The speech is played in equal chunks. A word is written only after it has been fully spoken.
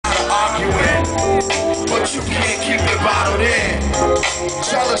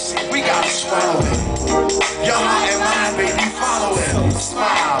jealousy, we gotta swallow it. Your heart and mind, baby, follow it.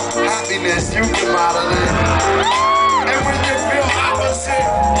 Smile, happiness, you can model it. And when you feel opposite,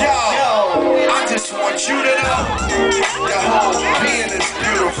 yo, I just want you to know your whole being is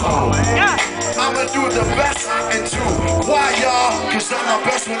beautiful. I'ma do the best I can do. Why, y'all? Cause I'm my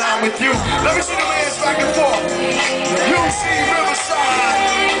best when I'm with you. Let me see the hands back and forth. UCR Riverside.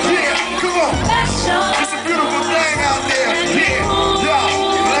 Yeah, come on. It's a beautiful thing out there. Yeah, y'all.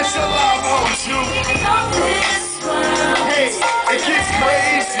 Let your love hold you. Hey, it gets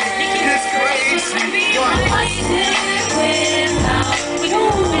crazy. It gets crazy.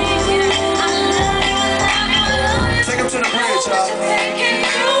 Take him to the bridge, y'all.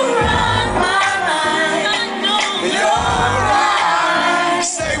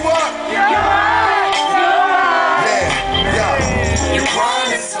 Say what? You're right. Yeah, yo. You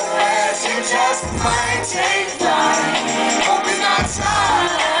want it so bad, you just might take flight. Hope you're not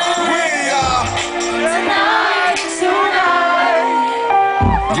tired. We are tonight.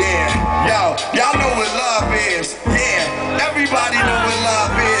 Yeah, yo, y'all know what love is. Yeah, everybody know what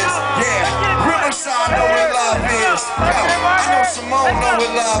love is. Yeah, Riverside know what love is. Yo, I know Simone know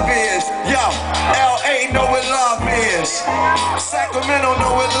what love is. Yo, LA know what love is. Sacramento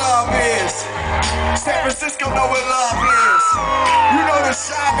know what love is. San Francisco know what love is. You know the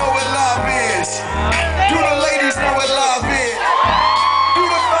Chi know what love is. Do the ladies know what love is? Do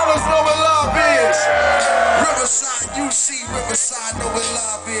the fellas know what love is? Riverside, you see Riverside know what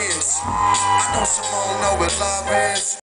love is. I know Simone know what love is.